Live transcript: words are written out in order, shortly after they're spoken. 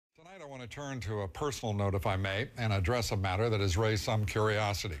Tonight I want to turn to a personal note, if I may, and address a matter that has raised some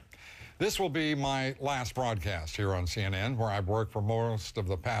curiosity. This will be my last broadcast here on CNN, where I've worked for most of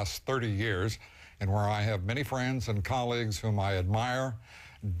the past 30 years and where I have many friends and colleagues whom I admire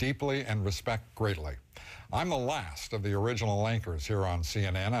deeply and respect greatly. I'm the last of the original anchors here on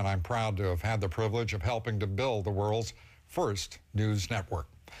CNN, and I'm proud to have had the privilege of helping to build the world's first news network.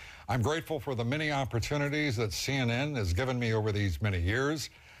 I'm grateful for the many opportunities that CNN has given me over these many years.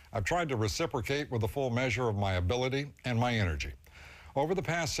 I've tried to reciprocate with the full measure of my ability and my energy. Over the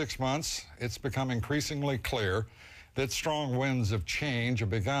past 6 months, it's become increasingly clear that strong winds of change have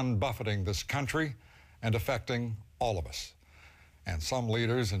begun buffeting this country and affecting all of us. And some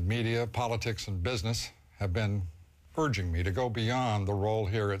leaders in media, politics, and business have been urging me to go beyond the role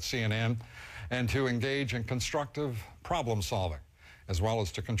here at CNN and to engage in constructive problem solving, as well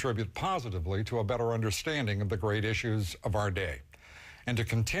as to contribute positively to a better understanding of the great issues of our day, and to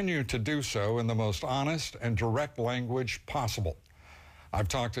continue to do so in the most honest and direct language possible. I've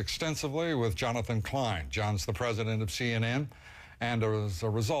talked extensively with Jonathan Klein. John's the president of CNN, and as a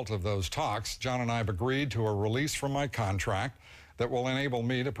result of those talks, John and I have agreed to a release from my contract that will enable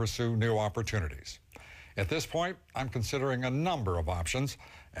me to pursue new opportunities. At this point, I'm considering a number of options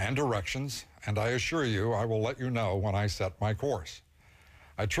and directions, and I assure you I will let you know when I set my course.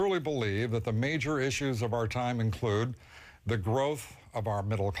 I truly believe that the major issues of our time include the growth of our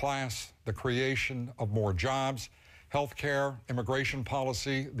middle class, the creation of more jobs, healthcare, immigration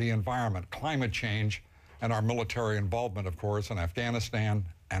policy, the environment, climate change, and our military involvement, of course, in Afghanistan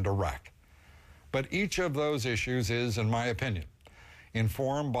and Iraq. But each of those issues is, in my opinion,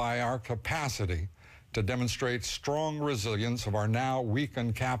 informed by our capacity to demonstrate strong resilience of our now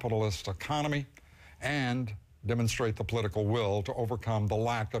weakened capitalist economy and demonstrate the political will to overcome the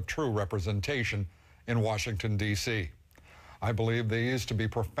lack of true representation in Washington, D.C. I believe these to be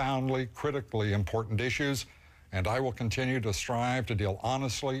profoundly, critically important issues, and I will continue to strive to deal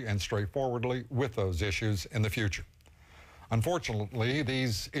honestly and straightforwardly with those issues in the future. Unfortunately,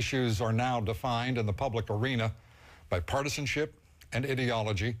 these issues are now defined in the public arena by partisanship and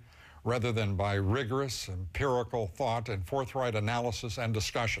ideology rather than by rigorous, empirical thought and forthright analysis and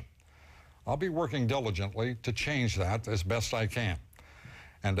discussion. I'll be working diligently to change that as best I can.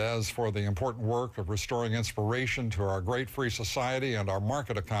 And as for the important work of restoring inspiration to our great free society and our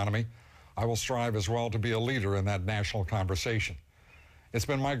market economy, I will strive as well to be a leader in that national conversation. It's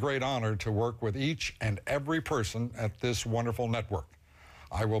been my great honor to work with each and every person at this wonderful network.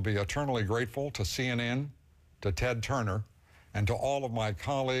 I will be eternally grateful to CNN, to Ted Turner, and to all of my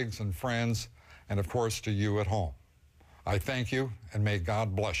colleagues and friends, and of course to you at home. I thank you, and may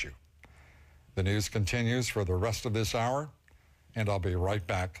God bless you. The news continues for the rest of this hour, and I'll be right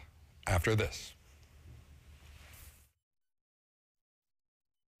back after this.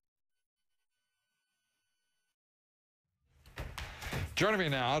 Joining me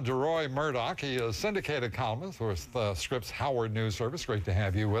now, Deroy Murdoch. He is syndicated columnist with Scripps Howard News Service. Great to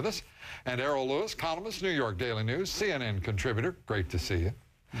have you with us. And Errol Louis, columnist, New York Daily News, CNN contributor. Great to see you.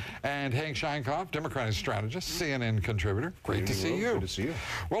 And Hank Sheinkopf, Democratic strategist, CNN contributor. Great to see you. Good to see you.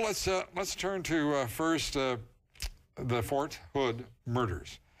 Well, let's turn to first the Fort Hood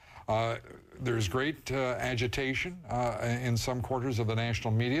murders. There's great agitation in some quarters of the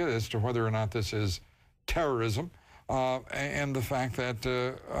national media as to whether or not this is terrorism. And the fact that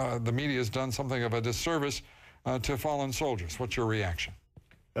the media has done something of a disservice to fallen soldiers. What's your reaction?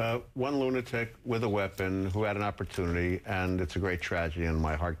 One lunatic with a weapon who had an opportunity, and it's a great tragedy, and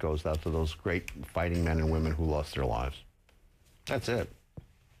my heart goes out to those great fighting men and women who lost their lives. That's it.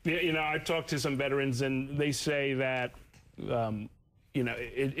 Yeah, you know, I've talked to some veterans, and they say that, you know,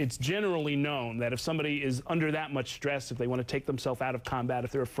 it's generally known that if somebody is under that much stress, if they want to take themselves out of combat,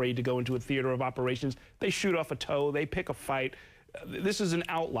 if they're afraid to go into a theater of operations, they shoot off a toe, they pick a fight. This is an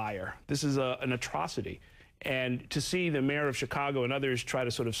outlier. This is an atrocity. And to see the mayor of Chicago and others try to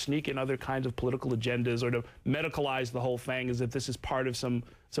sort of sneak in other kinds of political agendas or to medicalize the whole thing as if this is part of some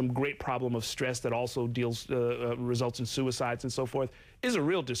great problem of stress that also results in suicides and so forth is a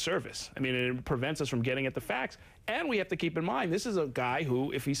real disservice. I mean, it prevents us from getting at the facts. And we have to keep in mind, this is a guy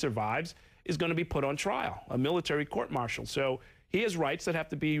who, if he survives, is going to be put on trial, a military court-martial. So he has rights that have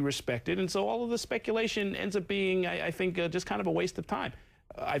to be respected. And so all of the speculation ends up being, I think, just kind of a waste of time.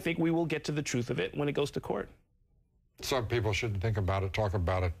 I think we will get to the truth of it when it goes to court. Some people shouldn't think about it, talk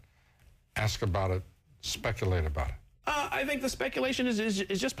about it, ask about it, speculate about it. I think the speculation is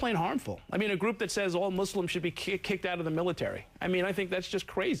just plain harmful. I mean, a group that says all Muslims should be kicked out of the military. I mean, I think that's just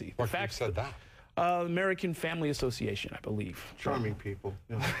crazy. What group said that? American Family Association, I believe. Charming people.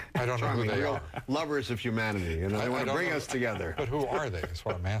 Yeah. I don't know who they are. Lovers of humanity. You know, they want to bring us together. But who are they, is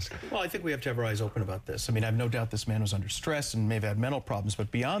what I'm asking. Well, I think we have to have our eyes open about this. I mean, I have no doubt this man was under stress and may have had mental problems, but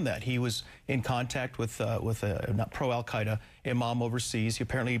beyond that, he was in contact with a pro-Al-Qaeda imam overseas. He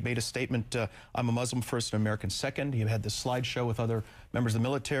apparently made a statement, I'm a Muslim first and American second. He had this slideshow with other members of the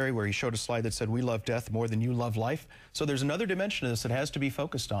military where he showed a slide that said, we love death more than you love life. So there's another dimension of this that has to be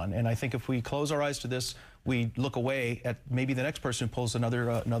focused on. And I think if we close our eyes to this, we look away at maybe the next person who pulls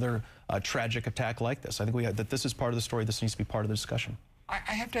another tragic attack like this. I think that this is part of the story. This needs to be part of the discussion. I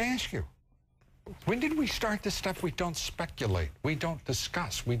have to ask you, when did we start this stuff? We don't speculate. We don't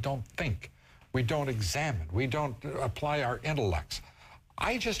discuss. We don't think. We don't examine. We don't apply our intellects.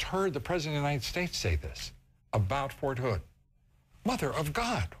 I just heard the President of the United States say this about Fort Hood. Mother of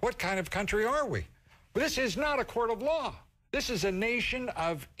God, what kind of country are we? This is not a court of law. This is a nation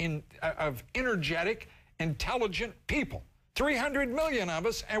of energetic, intelligent people. 300 million of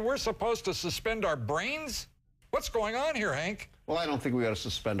us, and we're supposed to suspend our brains? What's going on here, Hank? Well, I don't think we ought to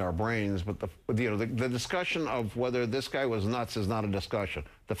suspend our brains, but the discussion of whether this guy was nuts is not a discussion.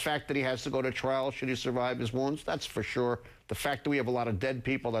 The fact that he has to go to trial should he survive his wounds, that's for sure. The fact that we have a lot of dead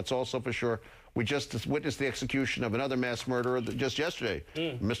people, that's also for sure. We just witnessed the execution of another mass murderer just yesterday,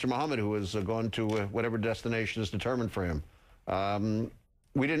 Mr. Muhammad, who has gone to whatever destination is determined for him.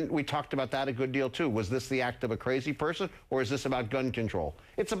 We talked about that a good deal, too. Was this the act of a crazy person, or is this about gun control?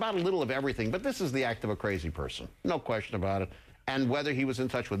 It's about a little of everything, but this is the act of a crazy person. No question about it. And whether he was in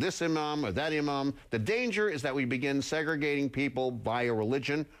touch with this imam or that imam, the danger is that we begin segregating people via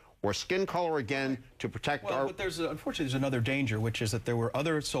religion or skin color again to protect our... But unfortunately, there's another danger, which is that there were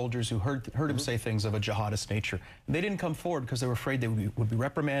other soldiers who heard him say things of a jihadist nature. And they didn't come forward because they were afraid they would be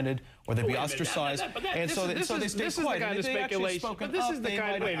reprimanded or they'd be ostracized. This is the kind of speculation. This is the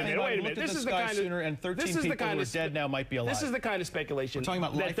kind of speculation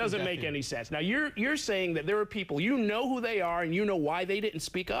that doesn't make any sense. Now, you're saying that there are people, you know who they are and you know why they didn't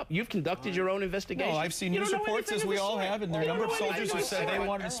speak up. You've conducted your own investigation. No, I've seen news reports, as we all have, and there are a number of soldiers who said they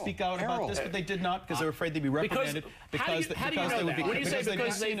wanted to speak out about this, but they did not because they were afraid they'd be reprimanded because they would be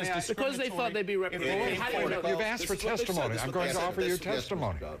seen as discriminatory. Because they thought they'd be reprimanded. How do you know that? You've asked for testimony. I'm going to offer you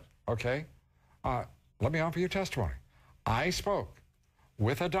testimony. Okay? Let me offer you testimony. I spoke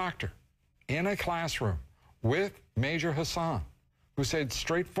with a doctor in a classroom with Major Hassan, who said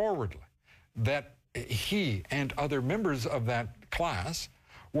straightforwardly that he and other members of that class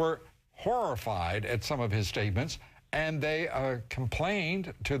were horrified at some of his statements, and they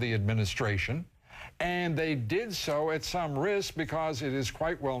complained to the administration, and they did so at some risk because it is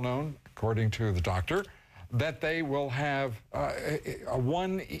quite well known, according to the doctor, that they will have a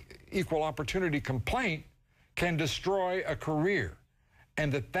one equal opportunity complaint can destroy a career,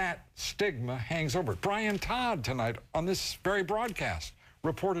 and that stigma hangs over it. Brian Todd tonight on this very broadcast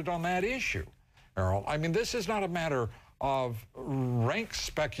reported on that issue, Errol. I mean, this is not a matter of rank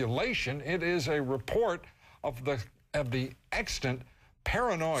speculation. It is a report of the extant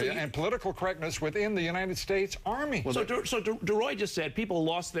paranoia and political correctness within the United States Army. So Deroy just said people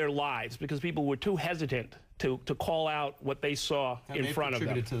lost their lives because people were too hesitant to call out what they saw in front of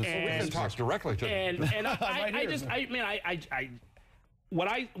them. We can talk directly to them.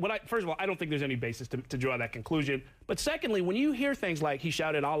 First of all, I don't think there's any basis to draw that conclusion. But secondly, when you hear things like he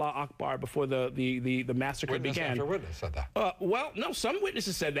shouted Allah Akbar before the massacre began. After witness said that. Well, no, some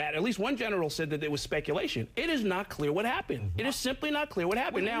witnesses said that. At least one general said that it was speculation. It is not clear what happened. It is simply not clear what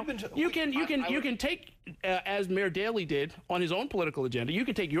happened. Now, you can take, as Mayor Daley did on his own political agenda, you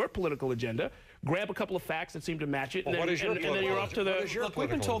can take your political agenda, grab a couple of facts that seem to match it, and then you're up to the... Look, we've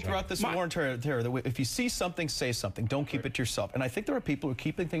been told throughout this war on terror that if you see something, say something. Don't keep it to yourself. And I think there are people who are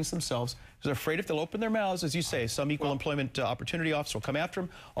keeping things themselves because they're afraid if they'll open their mouths, as you say, some equal employment opportunity officer will come after them.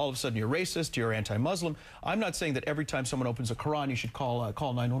 All of a sudden, you're racist, you're anti-Muslim. I'm not saying that every time someone opens a Quran, you should call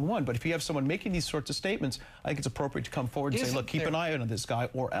 911. But if you have someone making these sorts of statements, I think it's appropriate to come forward and say, look, keep an eye on this guy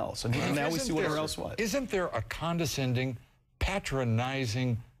or else. And now we see what else was. Isn't there a condescending,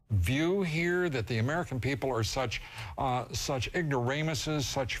 patronizing view here that the American people are such ignoramuses,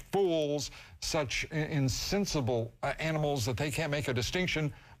 such fools, such insensible animals that they can't make a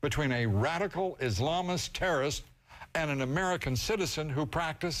distinction between a radical Islamist terrorist and an American citizen who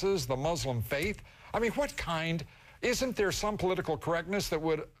practices the Muslim faith? I mean, what kind? Isn't there some political correctness that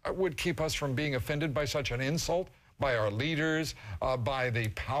would keep us from being offended by such an insult, by our leaders, by the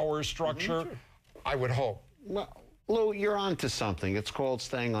power structure? Sure. I would hope. Well, Lou, you're on to something. It's called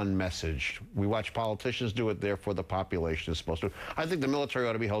staying on message. We watch politicians do it, therefore the population is supposed to. I think the military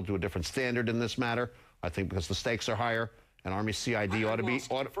ought to be held to a different standard in this matter. I think because the stakes are higher. and Army CID ought to be...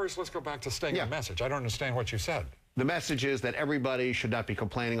 First, let's go back to stating Yeah. the message. I don't understand what you said. The message is that everybody should not be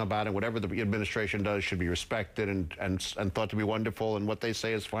complaining about it. Whatever the administration does should be respected and thought to be wonderful, and what they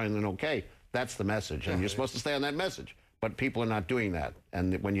say is fine and okay. That's the message, and you're supposed to stay on that message. But people are not doing that.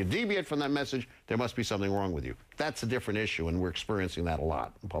 And when you deviate from that message, there must be something wrong with you. That's a different issue, and we're experiencing that a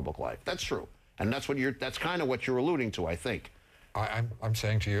lot in public life. That's true. And that's kind of what you're alluding to, I think. I'm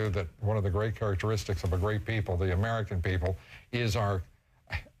saying to you that one of the great characteristics of a great people, the American people, is our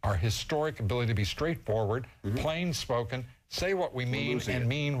historic ability to be straightforward, plain spoken, say what we mean and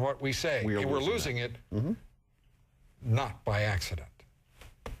mean what we say. We're losing it, not by accident.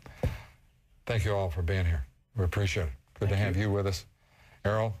 Thank you all for being here. We appreciate it. Good to have you with us.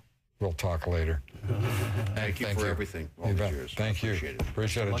 Errol, we'll talk later. Thank you for everything. All these years. Thank you.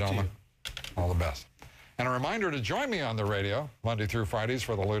 Appreciate it, gentlemen. All the best. And a reminder to join me on the radio Monday through Fridays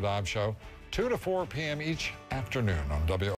for the Lou Dobbs Show, 2 to 4 p.m. each afternoon on